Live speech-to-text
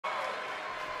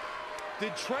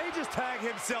Did Trey just tag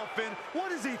himself in?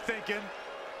 What is he thinking?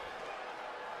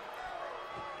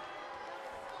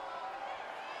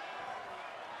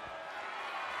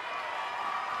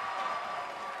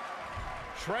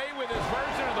 Trey with his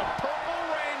version of the Purple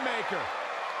Rainmaker.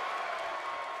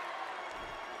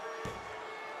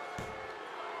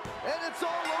 And it's all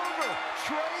over.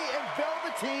 Trey and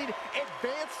Velveteen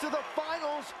advance to the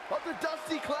finals of the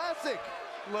Dusty Classic.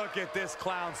 Look at this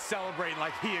clown celebrating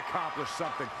like he accomplished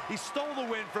something. He stole the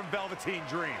win from Velveteen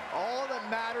Dream. All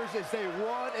that matters is they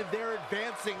won and they're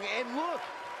advancing. And look,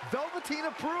 Velveteen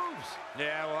approves.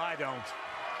 Yeah, well, I don't.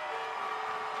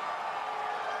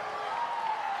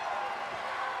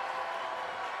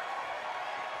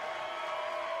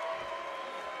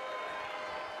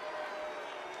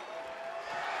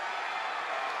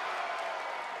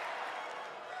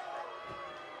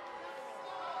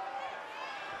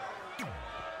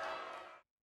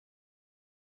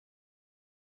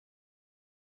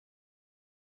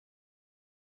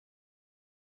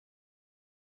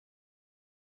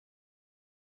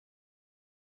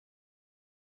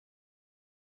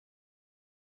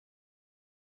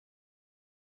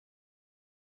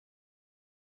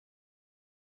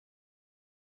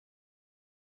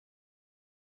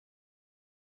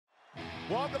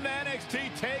 Welcome to NXT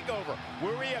TakeOver,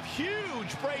 where we have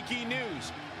huge breaking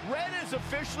news. Red has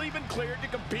officially been cleared to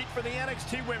compete for the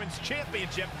NXT Women's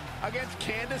Championship against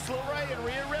Candice LeRae and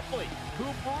Rhea Ripley, who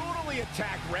brutally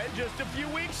attacked Red just a few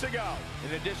weeks ago.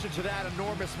 In addition to that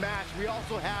enormous match, we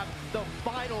also have the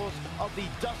finals of the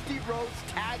Dusty Rhodes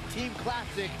Tag Team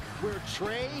Classic, where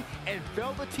Trey and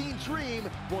Velveteen Dream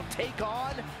will take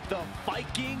on the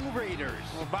Viking Raiders.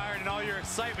 Well, Byron, in all your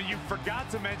excitement, you forgot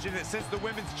to mention that since the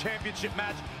Women's Championship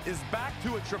match is back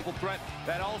to a triple threat,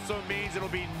 that also means it'll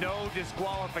be no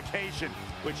disqualification,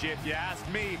 which, if you ask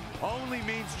me, only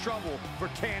means trouble for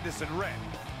Candice and Red.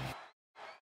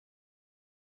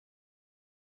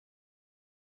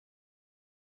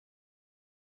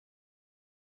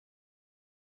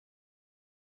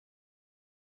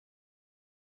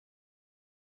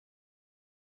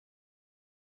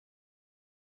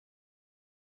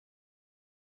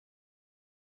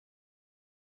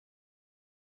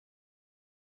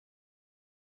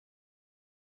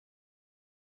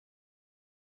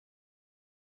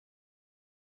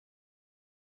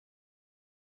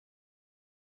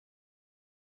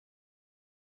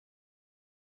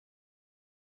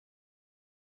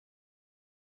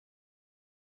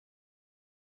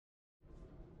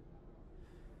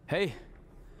 Hey,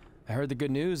 I heard the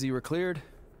good news, you were cleared.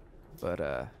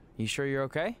 But, you sure you're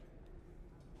okay?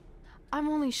 I'm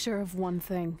only sure of one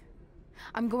thing.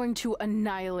 I'm going to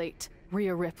annihilate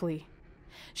Rhea Ripley.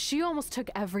 She almost took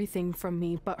everything from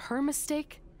me, but her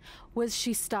mistake was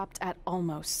she stopped at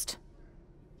almost.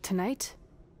 Tonight,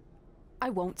 I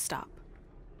won't stop.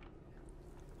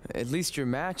 At least your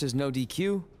match is no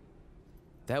DQ.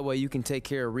 That way you can take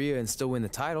care of Rhea and still win the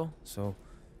title, so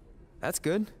that's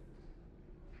good.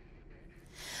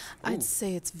 I'd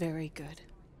say it's very good.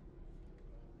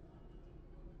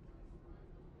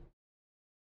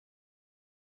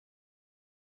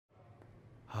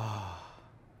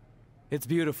 It's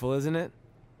beautiful, isn't it?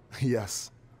 Yes,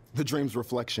 the Dream's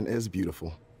reflection is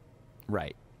beautiful.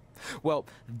 Right. Well,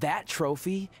 that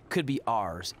trophy could be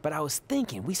ours, but I was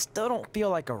thinking we still don't feel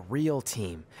like a real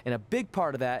team. And a big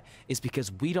part of that is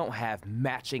because we don't have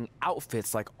matching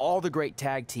outfits like all the great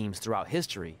tag teams throughout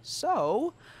history.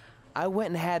 So, I went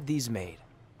and had these made.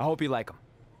 I hope you like them.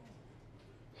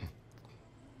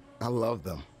 I love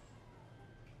them.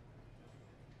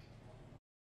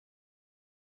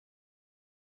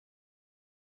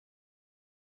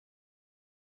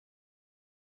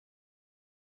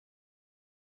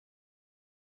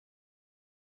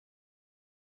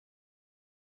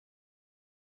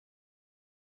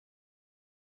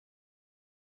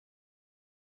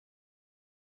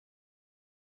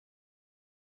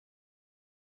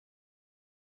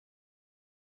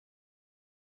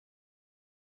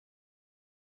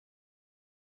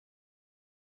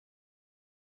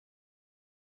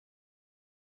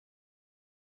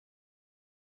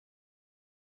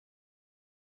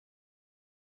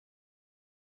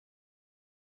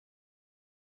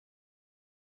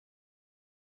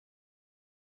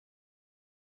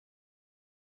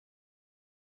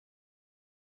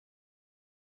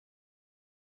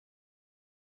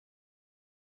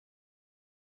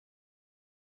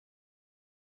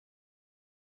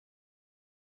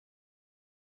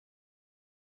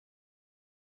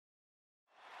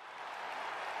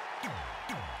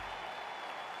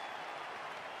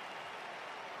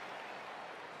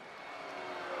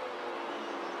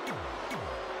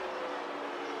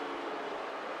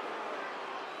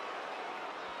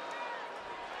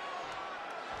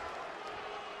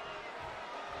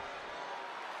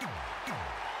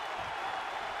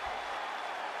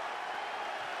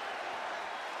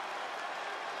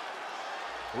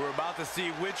 We're about to see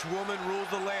which woman rules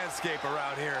the landscape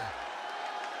around here.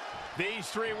 These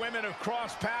three women have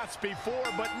crossed paths before,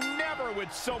 but never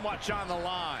with so much on the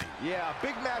line. Yeah, a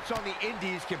big match on the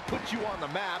Indies can put you on the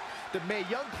map. The Mae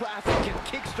Young Classic can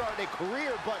kickstart a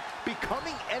career, but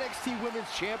becoming NXT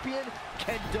Women's Champion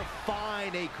can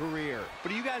define a career.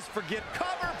 But you guys forget,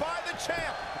 Cover by the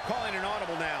champ. Calling an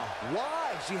audible now.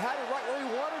 Why? She had it right where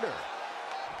he wanted her.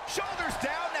 Shoulders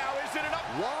down now, is it enough?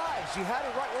 Why? She had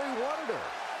it right where he wanted her.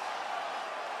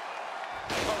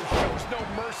 Oh, shows no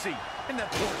mercy. in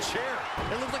that poor chair.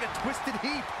 It looks like a twisted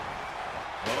heap.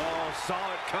 Oh, saw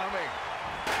it coming.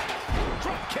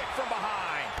 Drop kick from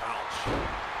behind. Ouch.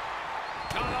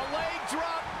 On a leg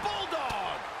drop,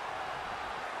 bulldog.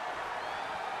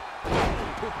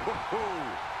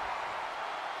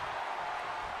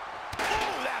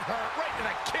 Oh, that hurt right to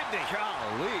the kidney.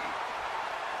 Golly.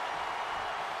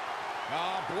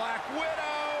 Oh, Black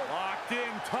Widow. Locked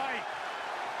in tight.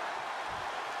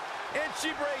 And she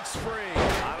breaks free.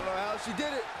 I don't know how she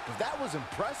did it, but that was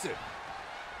impressive.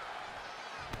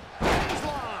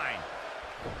 Line.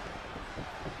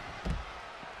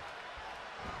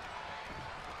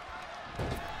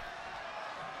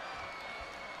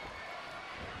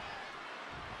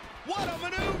 What a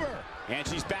maneuver! And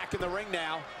she's back in the ring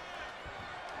now.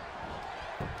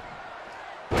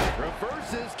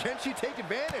 Reverses, can she take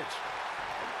advantage?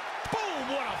 Boom,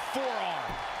 what a forearm.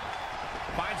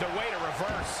 Finds a way to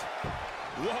reverse.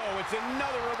 Whoa, it's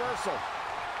another reversal.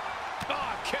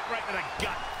 Oh, kick right in the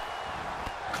gut.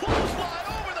 Clothesline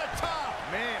over the top.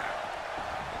 Man.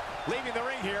 Leaving the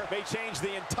ring here may change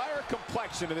the entire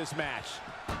complexion of this match.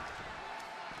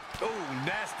 Oh,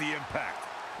 nasty impact.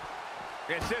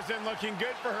 This isn't looking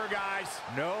good for her, guys.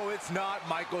 No, it's not,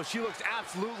 Michael. She looks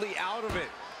absolutely out of it.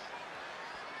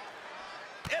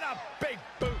 And a big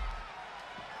boot.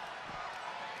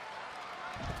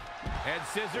 Head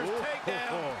scissors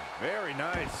takedown. Very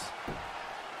nice.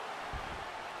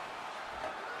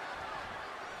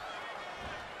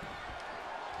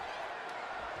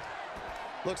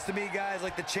 Looks to me, guys,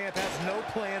 like the champ has no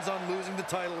plans on losing the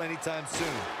title anytime soon.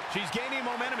 She's gaining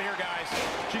momentum here, guys.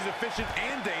 She's efficient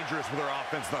and dangerous with her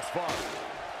offense thus far.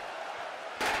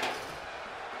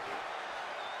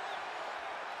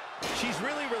 She's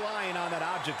really relying on that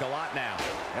object a lot now.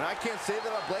 And I can't say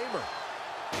that I blame her.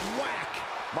 Whack!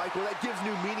 Michael, that gives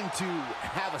new meaning to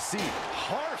have a seat.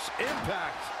 Harsh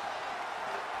impact.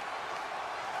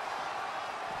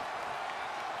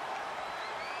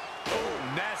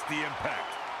 Oh, nasty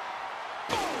impact.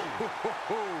 Oh!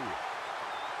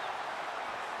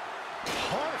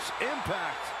 Harsh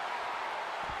impact.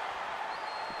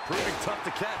 Proving tough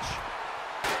to catch.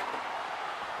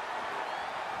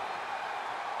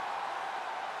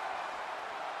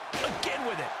 Again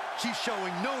with it. She's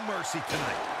showing no mercy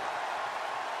tonight.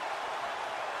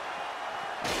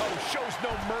 Oh, shows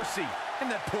no mercy. In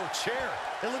that poor chair.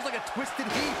 It looks like a twisted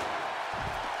heap.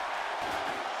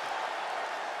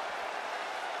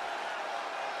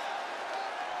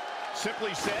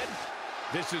 Simply said,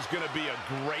 this is going to be a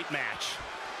great match.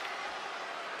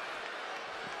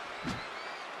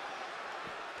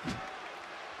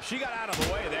 She got out of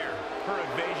the way there. Her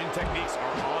evasion techniques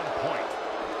are on point.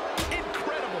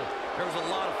 Incredible. There was a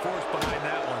lot of force behind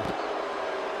that one.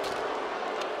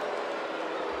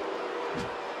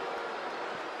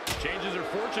 Changes her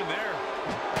fortune there.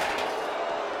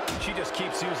 She just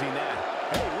keeps using that.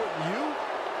 Hey, wouldn't you?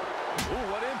 Ooh,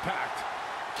 what impact.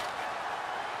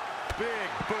 Big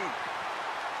boot.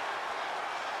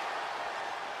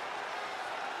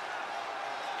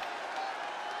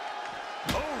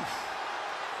 Oof.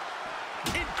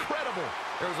 Incredible.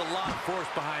 There was a lot of force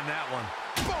behind that one.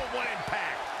 Boom, what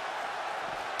impact.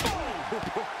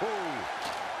 Boom.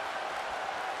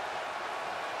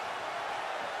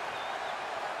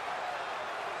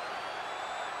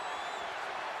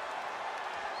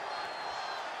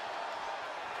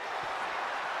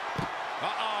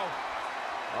 Uh-oh.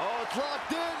 Oh, it's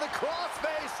locked in, the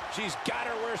crossface. She's got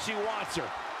her where she wants her.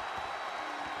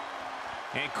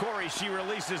 And Corey, she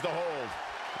releases the hold.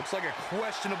 Looks like a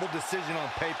questionable decision on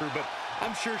paper, but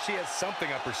I'm sure she has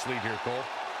something up her sleeve here, Cole.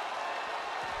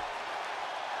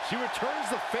 She returns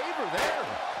the favor there.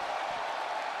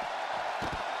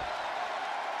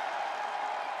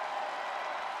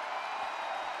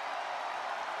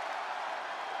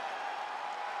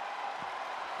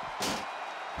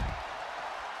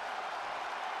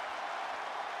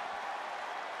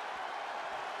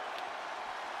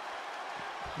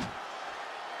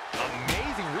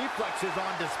 Reflexes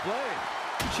on display.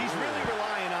 She's really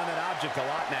relying on that object a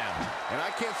lot now. And I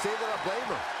can't say that I blame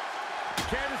her.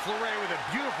 Candice LeRae with a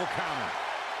beautiful counter.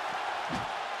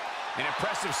 An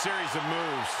impressive series of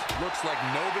moves. Looks like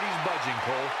nobody's budging,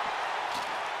 Cole.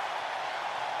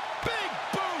 Big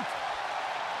boot!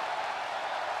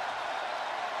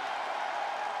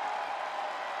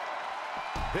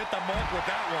 Hit the mark with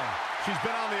that one. She's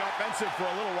been on the offensive for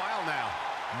a little while now.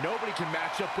 Nobody can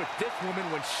match up with this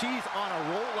woman when she's on a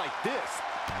roll like this.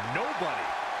 Nobody.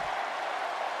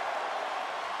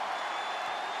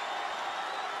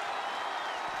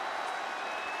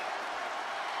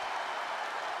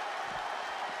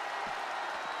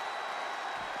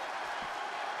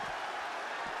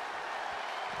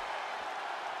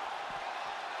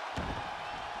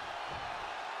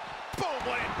 Boom,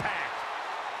 what impact!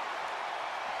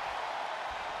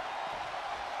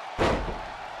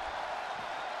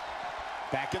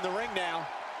 Back in the ring now.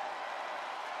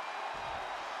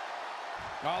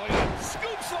 Oh, look at that.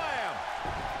 Scoop slam!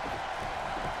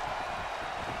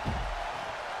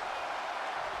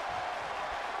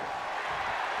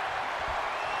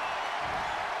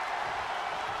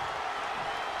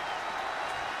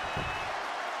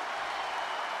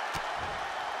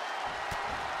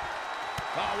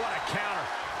 Oh, what a counter.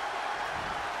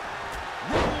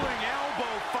 Rolling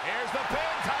elbow. Here's the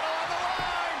pin. Title on the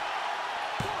line.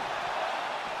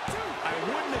 1, 2. I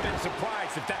wouldn't have been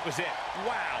surprised if that was it.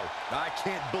 Wow. I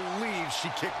can't believe she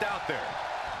kicked out there.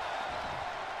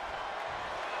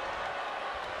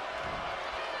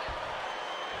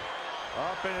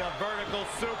 Up in a vertical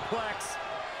suplex.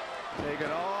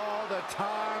 Taking all the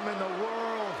time in the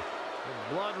world. The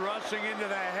blood rushing into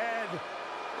the head.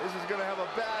 This is going to have a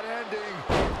bad ending.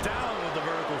 Down with the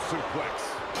vertical suplex.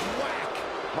 Whack.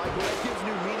 Michael, that gives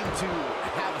new meaning to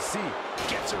have a seat.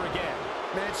 Gets her again.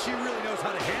 Man, she really knows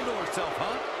how to handle herself,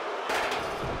 huh?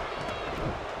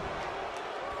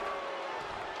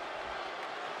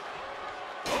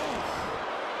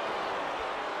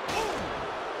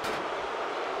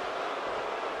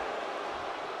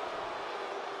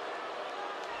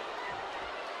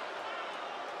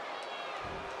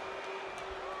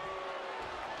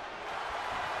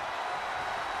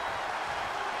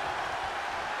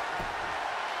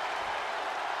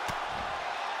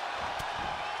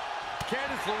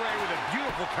 Candice LeRae with a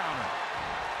beautiful counter.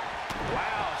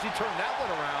 Wow, she turned that one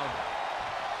around.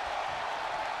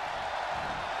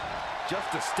 Just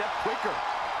a step quicker.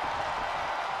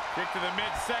 Kick to the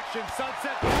midsection,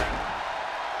 sunset flip.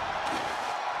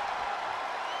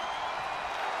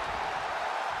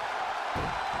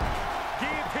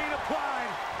 Guillotine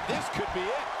applied. This could be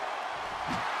it.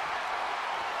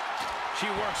 She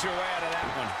works her way out of that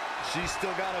one. She's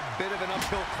still got a bit of an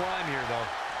uphill climb here, though.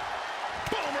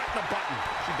 Boom, right in the button.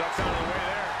 She ducks out of the way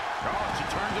there. Oh, she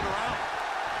turns it around.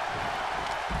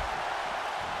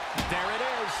 There it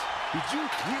is. Did you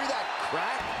hear that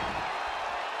crack?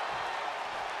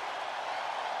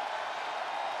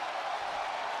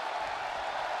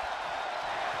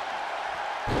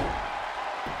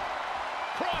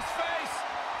 Crossface.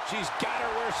 She's got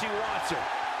her where she wants her.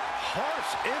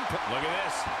 Harsh impact. Look at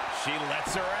this. She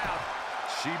lets her out.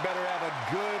 She better have a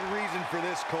good reason for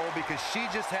this, Cole, because she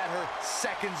just had her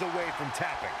seconds away from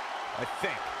tapping, I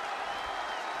think.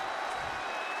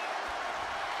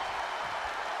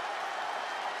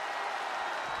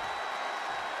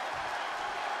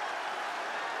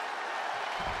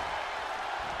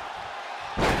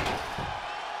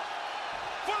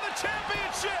 For the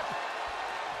championship!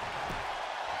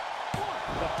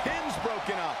 The pin's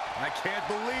broken up. I can't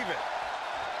believe it.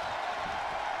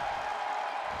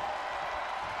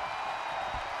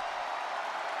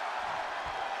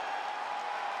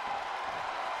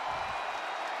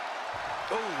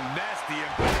 Oh, nasty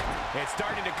impact. It's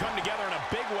starting to come together in a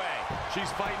big way.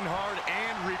 She's fighting hard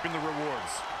and reaping the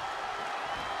rewards.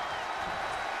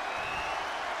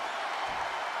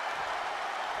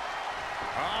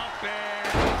 Up there.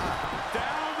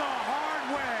 Down the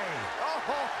hard way.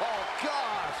 Oh,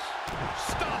 gosh.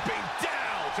 Stomping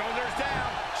down. Shoulders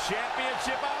down.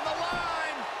 Championship on the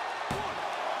line.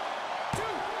 1,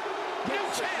 2. You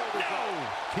can't know.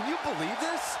 Can you believe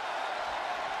this?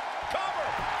 Cover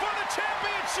for the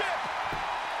championship.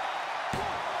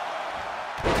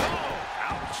 Oh,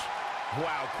 ouch.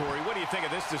 Wow, Corey, what do you think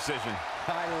of this decision?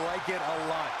 I like it a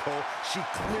lot, Cole. She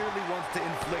clearly wants to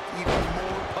inflict even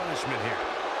more punishment here.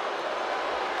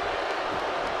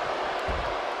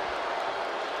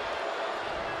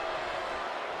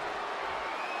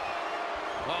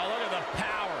 Oh, look at the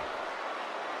power.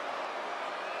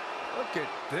 Look at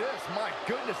this. My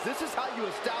goodness, this is how you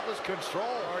establish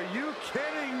control. Are you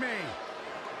kidding me?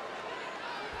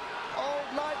 All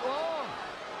night long.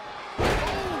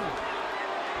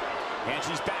 And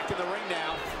she's back in the ring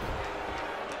now.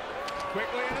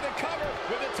 Quickly into the cover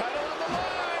with the title on the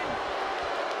line.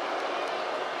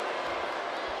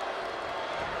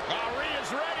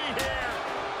 ready here.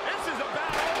 This is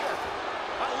about over.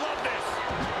 I love this.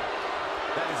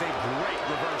 That is a great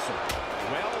reversal.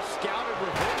 Well scouted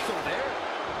reversal there.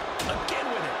 Again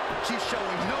with it. She's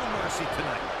showing no mercy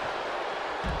tonight.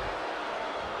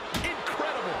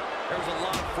 Incredible. There was a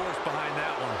lot of force behind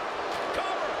that one.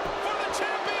 Cover for the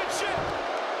championship.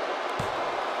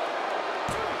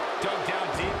 Dug down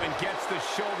deep and gets the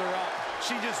shoulder up.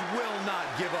 She just will not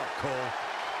give up, Cole.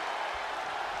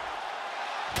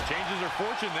 Changes her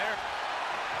fortune there.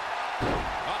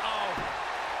 Uh-oh.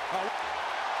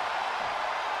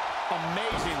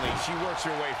 Amazingly, she works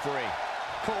her way free.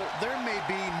 Cole, there may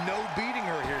be no beating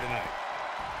her here tonight.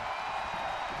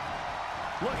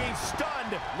 Looking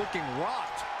stunned. Looking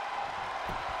rocked.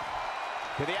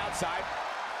 To the outside.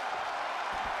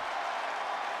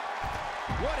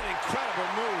 What an incredible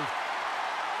move.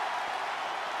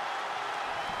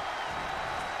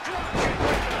 Drop kick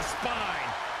right to the spine.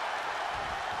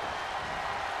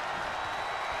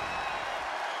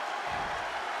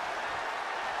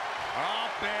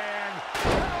 Up and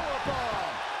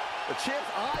Powerbomb. The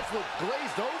champ's eyes look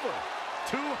glazed over.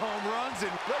 2 home runs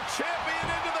and The champion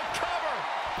into the cover.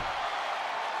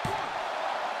 1,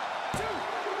 2,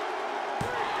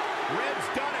 3. Red's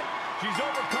done it. She's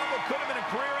overcome what could have been a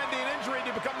career-ending injury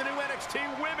to become the new NXT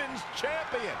Women's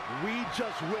Champion. We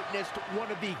just witnessed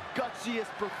one of the gutsiest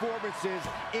performances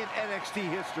in NXT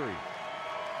history.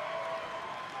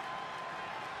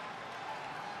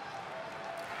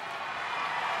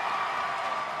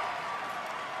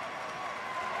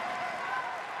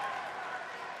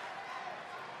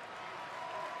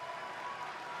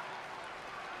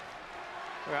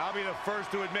 I'll be the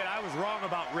first to admit I was wrong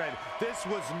about Red. This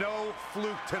was no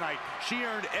fluke tonight. She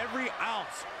earned every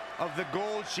ounce of the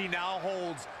gold she now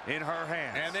holds in her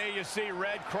hands. And there you see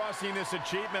Red crossing this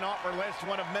achievement off her list.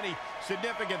 One of many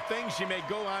significant things she may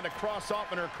go on to cross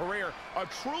off in her career. A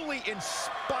truly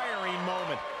inspiring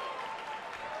moment.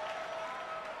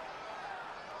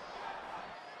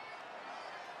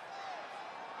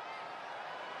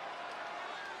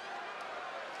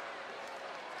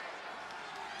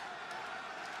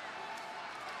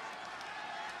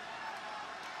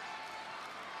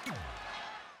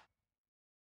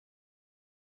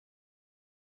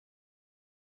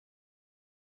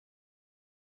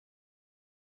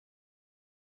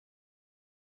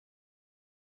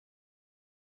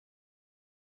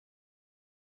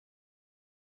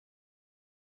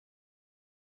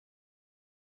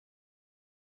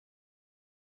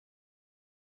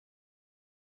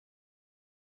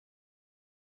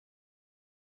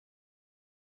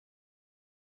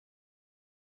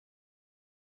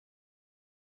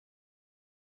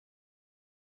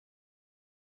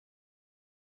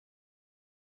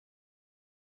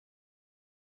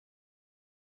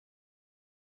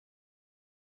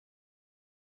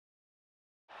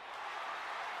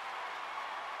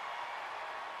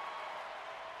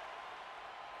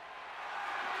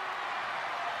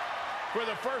 For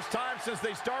the first time since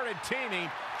they started teaming,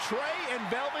 Trey and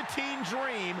Velveteen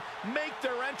Dream make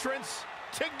their entrance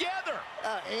together.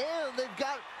 And they've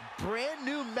got brand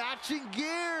new matching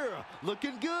gear.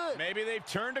 Looking good. Maybe they've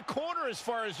turned a corner as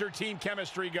far as their team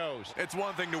chemistry goes. It's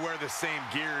one thing to wear the same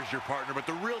gear as your partner, but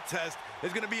the real test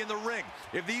is going to be in the ring.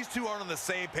 If these two aren't on the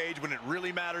same page when it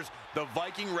really matters, the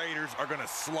Viking Raiders are going to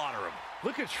slaughter them.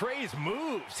 Look at Trey's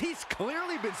moves. He's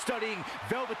clearly been studying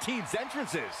Velveteen's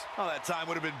entrances. Oh, that time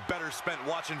would have been better spent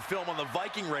watching film on the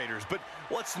Viking Raiders. But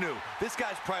what's new? This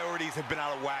guy's priorities have been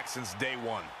out of whack since day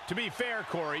one. To be fair,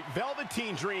 Corey,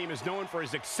 Velveteen Dream is known for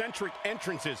his eccentric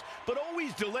entrances, but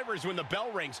always delivers when the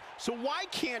bell rings. So why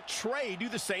can't Trey do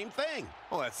the same thing?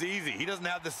 Well, that's easy. He doesn't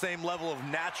have the same level of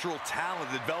natural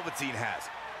talent that Velveteen has.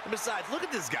 And besides, look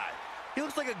at this guy. He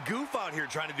looks like a goof out here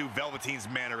trying to do Velveteen's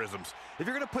mannerisms. If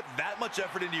you're going to put that much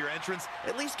effort into your entrance,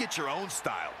 at least get your own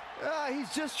style.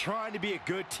 He's just trying to be a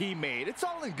good teammate. It's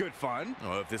all in good fun.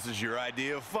 Well, if this is your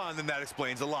idea of fun, then that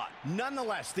explains a lot.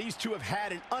 Nonetheless, these two have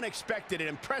had an unexpected and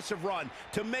impressive run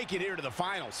to make it here to the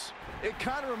finals. It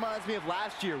kind of reminds me of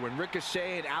last year when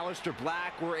Ricochet and Aleister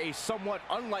Black were a somewhat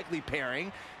unlikely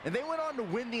pairing, and they went on to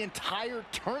win the entire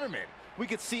tournament. We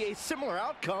could see a similar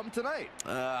outcome tonight.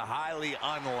 Highly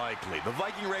unlikely. The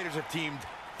Viking Raiders have teamed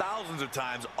thousands of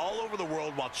times all over the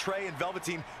world while Trey and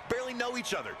Velveteen barely know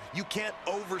each other. You can't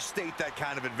overstate that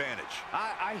kind of advantage.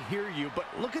 I hear you, but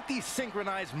look at these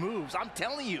synchronized moves. I'm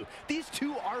telling you, these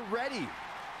two are ready.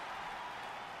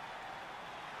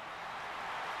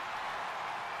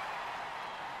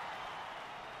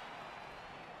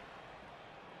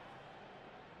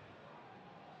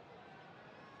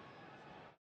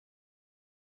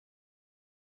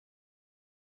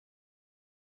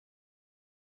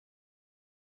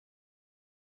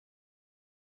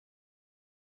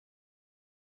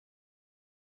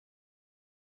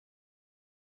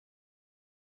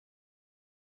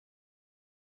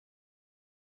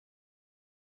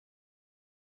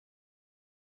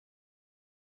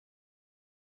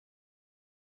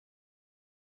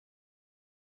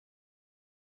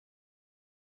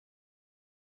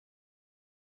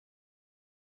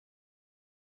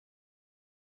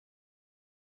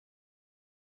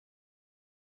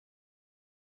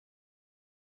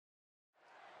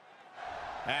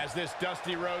 As this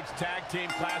Dusty Rhodes Tag Team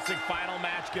Classic final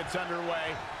match gets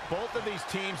underway, both of these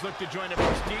teams look to join a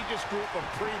prestigious group of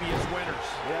previous winners.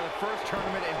 Yeah, the first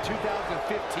tournament in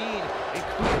 2015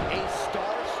 included a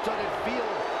star-studded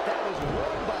field that was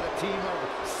won by the team of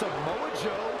Samoa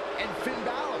Joe and Finn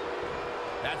Balor.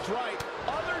 That's right.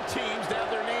 Other teams that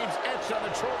have their names etched on the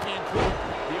trophy include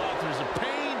the Authors of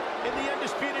Pain and the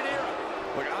Undisputed Era.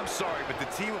 Look, I'm sorry, but the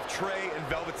team of Trey and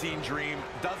Velveteen Dream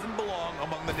doesn't belong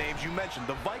among the names you mentioned.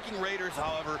 The Viking Raiders,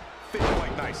 however, fit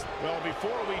quite nicely. Well,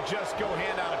 before we just go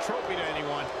hand out a trophy to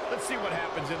anyone, let's see what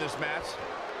happens in this match.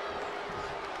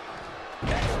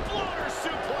 Exploder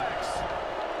suplex.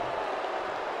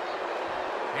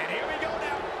 And here we go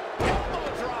now.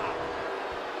 Elbow drop.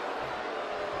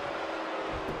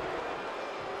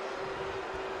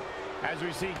 As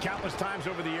we've seen countless times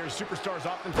over the years, superstars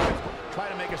oftentimes try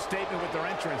to make a statement with their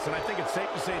entrance, and I think it's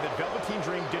safe to say that Velveteen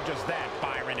Dream did just that,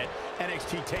 Byron, at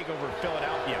NXT TakeOver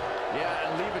Philadelphia. Yeah,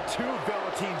 and leave it to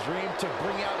Velveteen Dream to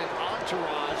bring out an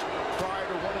entourage prior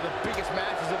to one of the biggest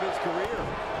matches of his career.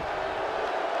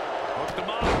 Hooked him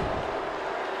up.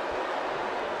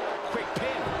 Quick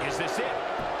pin. Is this it?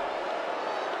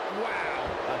 Wow.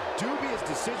 A dubious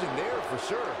decision there for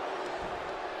sure.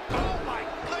 Oh, my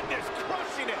goodness,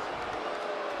 crushing it.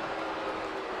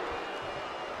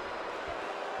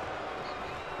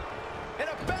 In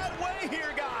a bad way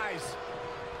here, guys.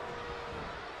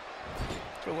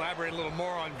 To elaborate a little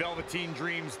more on Velveteen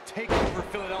Dream's TakeOver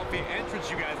Philadelphia entrance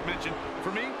you guys mentioned,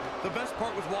 for me, the best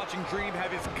part was watching Dream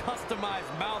have his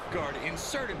customized mouth guard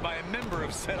inserted by a member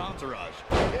of said entourage.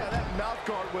 Yeah, that mouth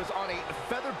guard was on a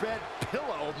featherbed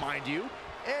pillow, mind you,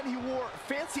 and he wore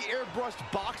fancy airbrushed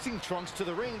boxing trunks to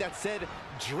the ring that said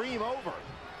Dream Over.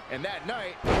 And that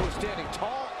night, he was standing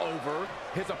tall over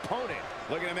his opponent.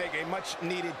 Looking to make a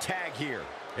much-needed tag here.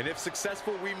 And if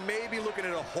successful, we may be looking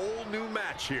at a whole new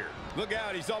match here. Look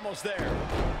out, he's almost there.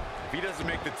 If he doesn't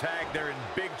make the tag, they're in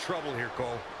big trouble here,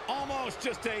 Cole. Almost,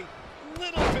 just a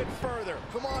little bit further.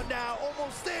 Come on now,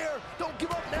 almost there. Don't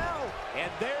give up now.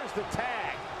 And there's the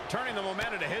tag, turning the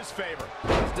momentum to his favor.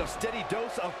 Just a steady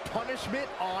dose of punishment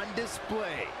on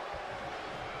display.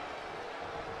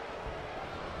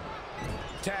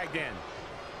 Tagged in.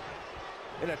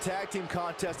 In a tag team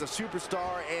contest, a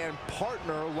superstar and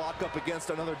partner lock up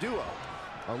against another duo.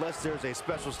 Unless there's a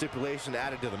special stipulation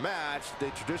added to the match,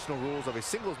 the traditional rules of a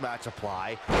singles match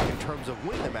apply in terms of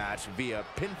winning the match via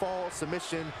pinfall,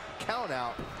 submission,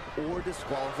 countout, or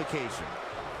disqualification.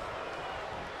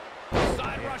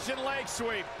 Side Russian leg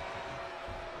sweep.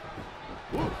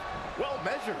 Ooh, well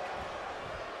measured.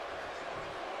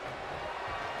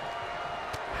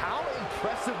 How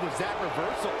impressive was that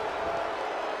reversal?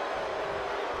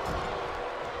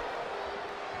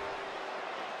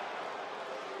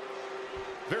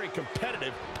 Very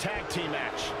competitive tag team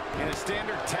match. In a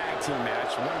standard tag team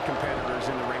match, one competitor is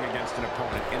in the ring against an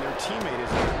opponent, and their teammate is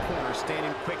in their corner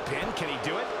standing. Quick pin, can he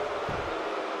do it?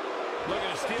 Looking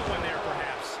to steal one there,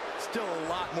 perhaps. Still a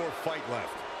lot more fight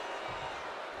left.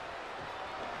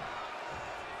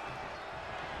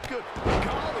 Good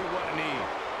golly, what a knee.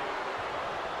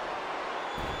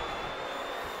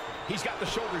 He's got the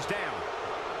shoulders down.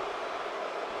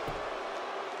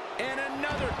 And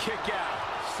another kick out.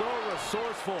 So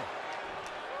resourceful.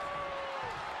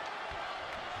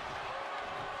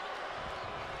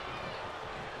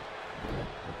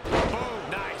 Oh,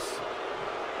 nice.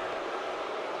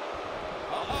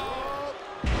 Uh-oh.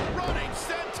 Running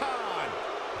senton.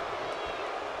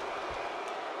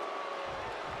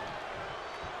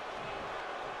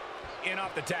 In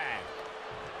off the tag.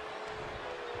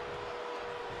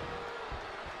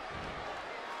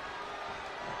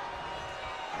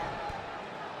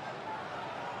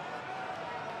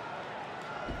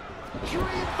 Dream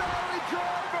Valley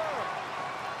Driver!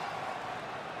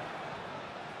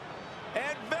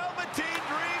 And Velveteen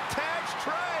Dream tags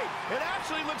Trey. It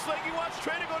actually looks like he wants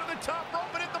Trey to go to the top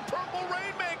rope and hit the Purple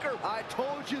Rainmaker. I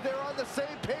told you they're on the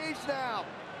same page now.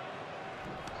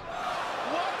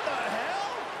 What the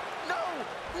hell? No,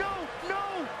 no,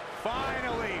 no!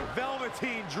 Finally,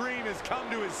 Velveteen Dream has come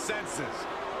to his senses.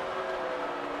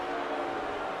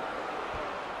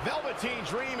 Velveteen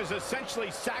Dream has essentially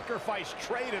sacrificed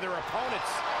Trey to their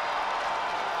opponents.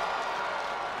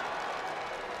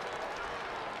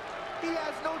 He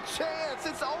has no chance.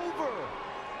 It's over.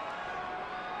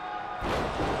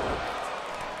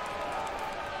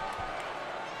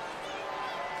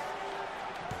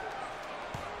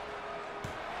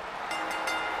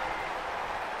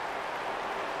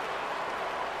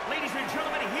 Ladies and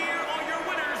gentlemen, here are your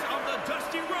winners of the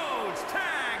Dusty Rhodes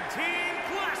Tag Team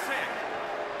Classic.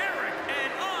 Eric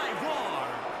and Ivar,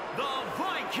 the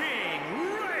Viking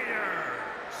Raiders.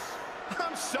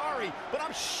 sorry, but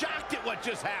I'm shocked at what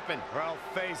just happened. Well,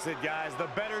 face it, guys. The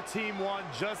better team won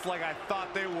just like I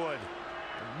thought they would.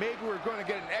 Maybe we're going to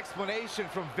get an explanation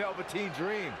from Velveteen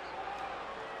Dream.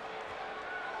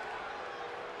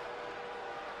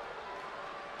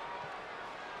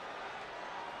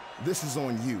 This is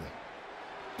on you,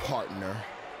 partner.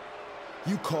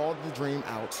 You called the Dream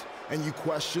out, and you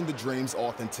questioned the Dream's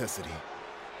authenticity.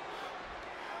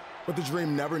 But the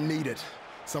Dream never needed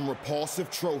some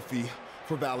repulsive trophy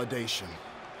for validation.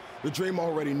 The Dream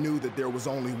already knew that there was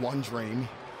only one Dream,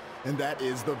 and that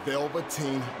is the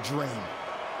Velveteen Dream.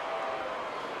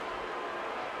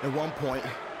 At one point,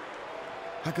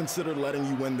 I considered letting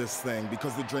you win this thing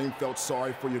because the Dream felt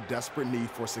sorry for your desperate need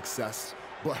for success.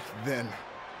 But then,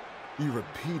 you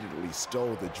repeatedly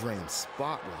stole the Dream's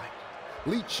spotlight,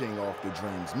 leeching off the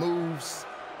Dream's moves,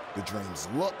 the Dream's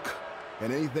look,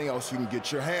 and anything else you can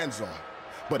get your hands on.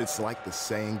 But it's like the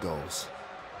saying goes,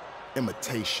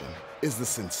 imitation is the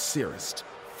sincerest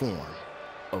form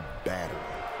of battery.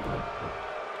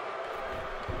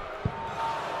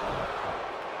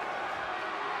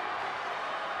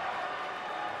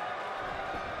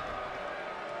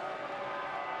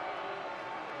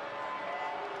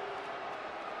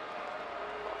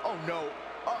 Oh no,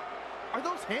 are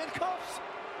those handcuffs?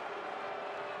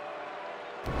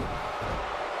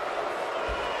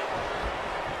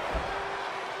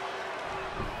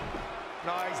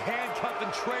 No, he's handcuffed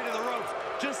and Trey to the ropes,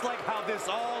 just like how this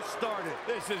all started.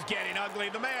 This is getting ugly.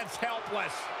 The man's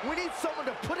helpless. We need someone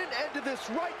to put an end to this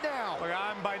right now. Look,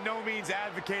 I'm by no means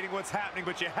advocating what's happening,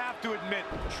 but you have to admit,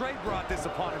 Trey brought this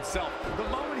upon himself. The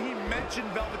moment he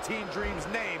mentioned Velveteen Dream's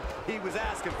name, he was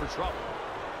asking for trouble.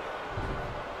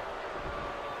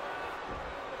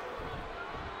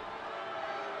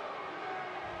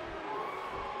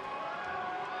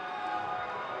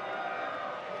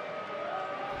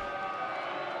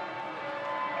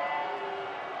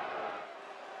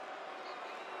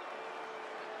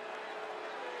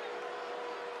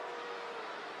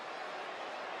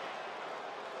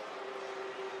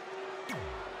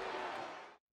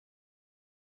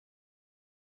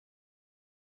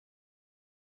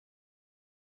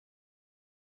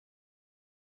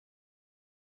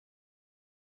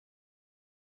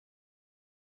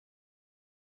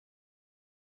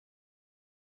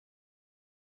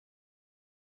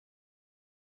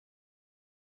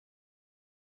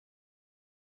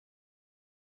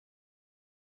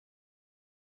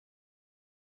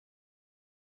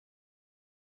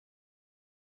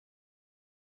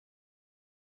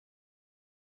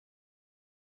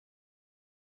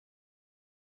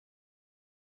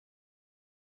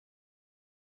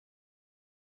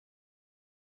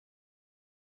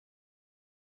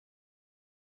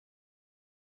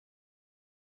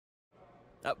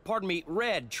 Pardon me,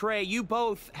 Red, Trey, you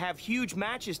both have huge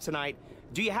matches tonight.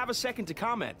 Do you have a second to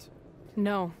comment?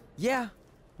 No. Yeah,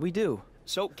 we do.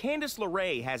 So, Candice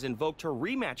LeRae has invoked her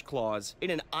rematch clause in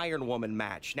an Iron Woman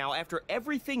match. Now, after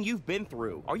everything you've been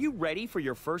through, are you ready for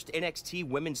your first NXT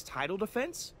Women's title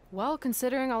defense? Well,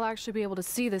 considering I'll actually be able to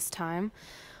see this time,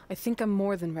 I think I'm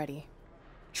more than ready.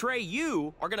 Trey,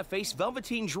 you are going to face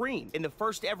Velveteen Dream in the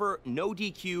first ever no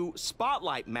DQ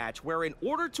spotlight match where in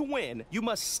order to win, you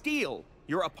must steal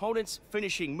your opponent's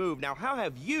finishing move. Now, how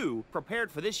have you prepared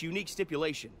for this unique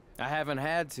stipulation? I haven't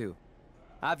had to.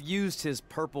 I've used his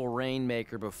purple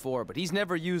Rainmaker before, but he's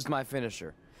never used my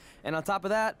finisher. And on top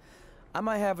of that, I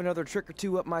might have another trick or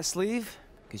two up my sleeve,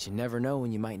 because you never know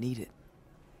when you might need it.